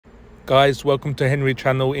Guys, welcome to Henry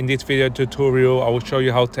channel. In this video tutorial I will show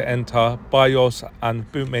you how to enter BIOS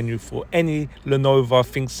and boot menu for any Lenovo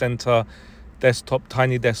ThinkCentre desktop,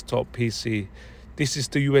 tiny desktop PC. This is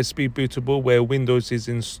the USB bootable where Windows is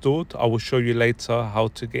installed. I will show you later how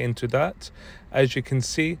to get into that. As you can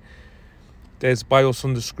see, there's BIOS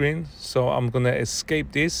on the screen, so I'm going to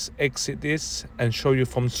escape this, exit this, and show you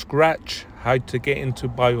from scratch how to get into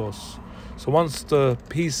BIOS. So once the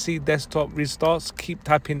PC desktop restarts, keep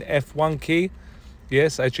tapping F1 key.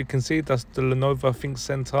 Yes, as you can see, that's the Lenovo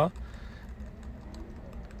ThinkCentre.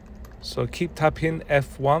 So keep tapping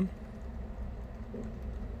F1.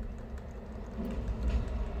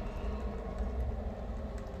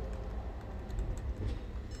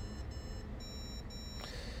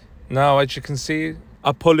 Now, as you can see,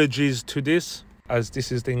 apologies to this, as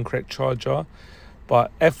this is the incorrect charger,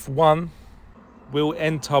 but F1 will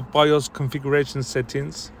enter BIOS configuration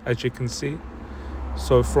settings, as you can see.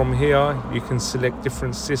 So from here, you can select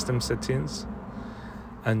different system settings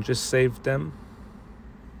and just save them.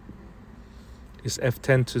 It's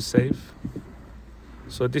F10 to save.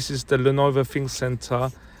 So this is the Lenovo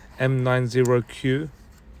ThinkCentre M90Q.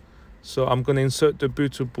 So I'm going to insert the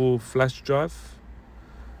bootable flash drive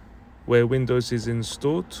where Windows is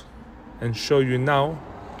installed and show you now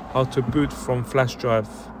how to boot from flash drive.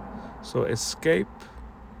 So escape,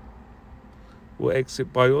 we'll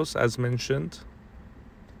exit BIOS as mentioned.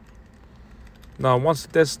 Now once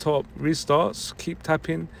the desktop restarts, keep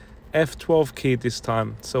tapping F12 key this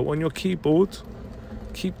time. So on your keyboard,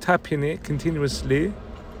 keep tapping it continuously,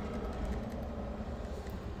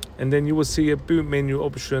 and then you will see a boot menu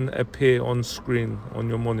option appear on screen on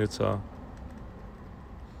your monitor.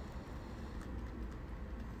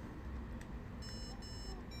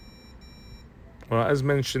 Well, as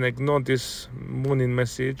mentioned, ignore this warning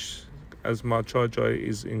message as my charger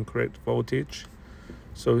is incorrect voltage.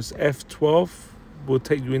 So it's F12 will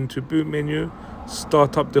take you into boot menu,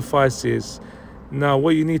 start up devices. Now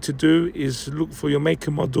what you need to do is look for your make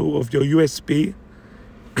and model of your USB.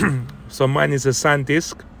 So mine is a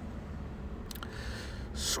SanDisk.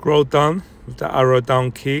 Scroll down with the arrow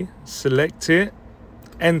down key, select it,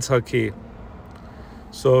 enter key.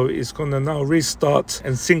 So it's going to now restart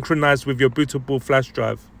and synchronize with your bootable flash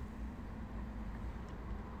drive.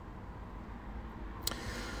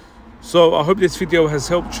 So I hope this video has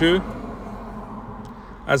helped you.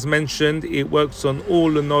 As mentioned, it works on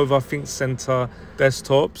all Lenovo ThinkCentre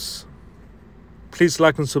desktops. Please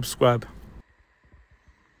like and subscribe.